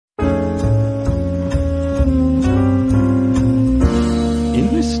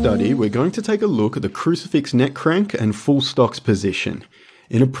study, we're going to take a look at the Crucifix Neck Crank and full stocks position.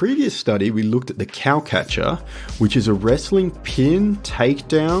 In a previous study, we looked at the cow catcher, which is a wrestling pin,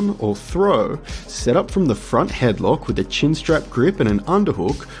 takedown, or throw set up from the front headlock with a chin strap grip and an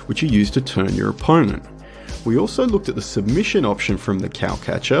underhook, which you use to turn your opponent. We also looked at the submission option from the cow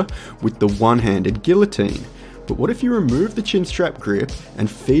catcher with the one-handed guillotine. But what if you remove the chin strap grip and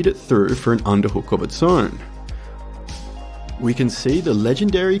feed it through for an underhook of its own? We can see the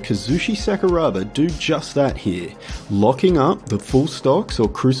legendary Kazushi Sakuraba do just that here, locking up the full stocks or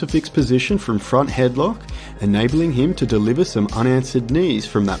crucifix position from front headlock, enabling him to deliver some unanswered knees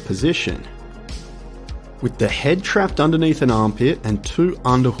from that position. With the head trapped underneath an armpit and two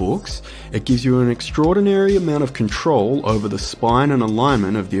underhooks, it gives you an extraordinary amount of control over the spine and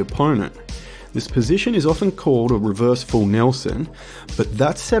alignment of the opponent. This position is often called a reverse full Nelson, but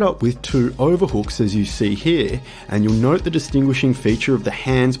that's set up with two overhooks as you see here, and you'll note the distinguishing feature of the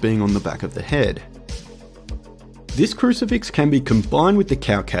hands being on the back of the head. This crucifix can be combined with the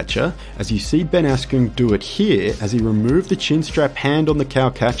cow catcher, as you see Ben Askren do it here as he removed the chin strap hand on the cow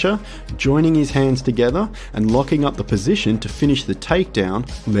catcher, joining his hands together and locking up the position to finish the takedown,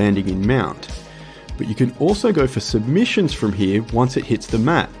 landing in mount. But you can also go for submissions from here once it hits the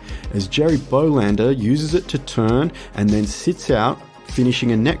mat, as Jerry Bolander uses it to turn and then sits out,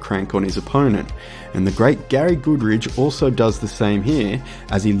 finishing a neck crank on his opponent. And the great Gary Goodridge also does the same here,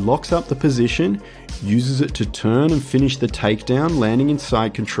 as he locks up the position, uses it to turn and finish the takedown, landing in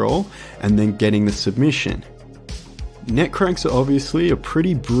side control, and then getting the submission. Neck cranks are obviously a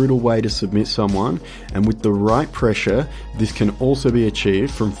pretty brutal way to submit someone, and with the right pressure, this can also be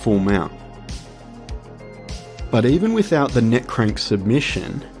achieved from full mount. But even without the neck crank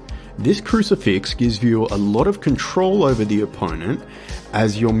submission, this crucifix gives you a lot of control over the opponent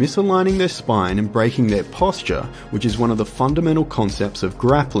as you're misaligning their spine and breaking their posture, which is one of the fundamental concepts of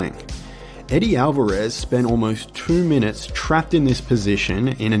grappling. Eddie Alvarez spent almost 2 minutes trapped in this position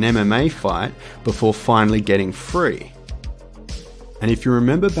in an MMA fight before finally getting free. And if you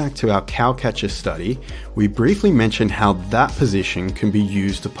remember back to our cow catcher study, we briefly mentioned how that position can be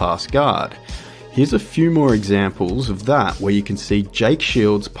used to pass guard. Here's a few more examples of that, where you can see Jake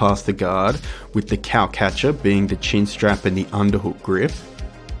Shields pass the guard with the cow catcher being the chin strap and the underhook grip.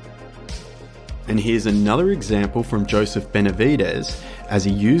 And here's another example from Joseph Benavidez as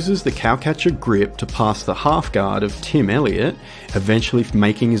he uses the cow catcher grip to pass the half guard of Tim Elliott, eventually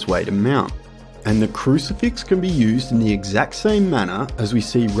making his way to mount. And the crucifix can be used in the exact same manner as we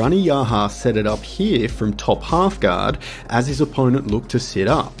see Rani Yaha set it up here from top half guard as his opponent looked to sit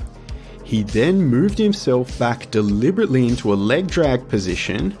up. He then moved himself back deliberately into a leg drag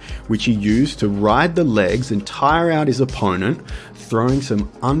position, which he used to ride the legs and tire out his opponent, throwing some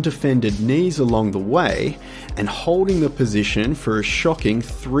undefended knees along the way, and holding the position for a shocking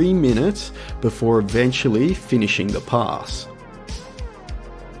 3 minutes before eventually finishing the pass.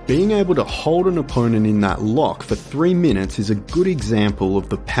 Being able to hold an opponent in that lock for 3 minutes is a good example of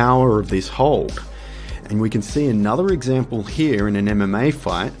the power of this hold. And we can see another example here in an MMA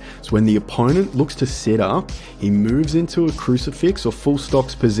fight. So when the opponent looks to sit up, he moves into a crucifix or full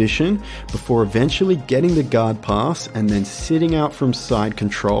stocks position before eventually getting the guard pass and then sitting out from side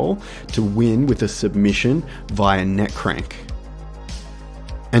control to win with a submission via neck crank.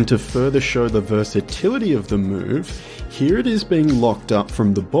 And to further show the versatility of the move, here it is being locked up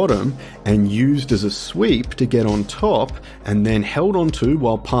from the bottom and used as a sweep to get on top and then held onto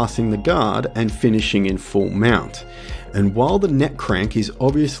while passing the guard and finishing in full mount. And while the neck crank is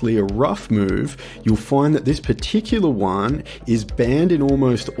obviously a rough move, you'll find that this particular one is banned in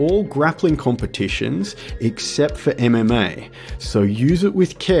almost all grappling competitions except for MMA, so use it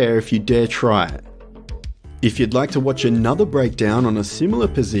with care if you dare try it. If you'd like to watch another breakdown on a similar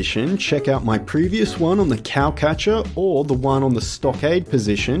position, check out my previous one on the cow catcher or the one on the stockade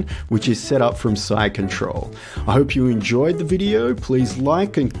position, which is set up from side control. I hope you enjoyed the video. Please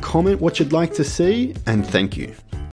like and comment what you'd like to see, and thank you.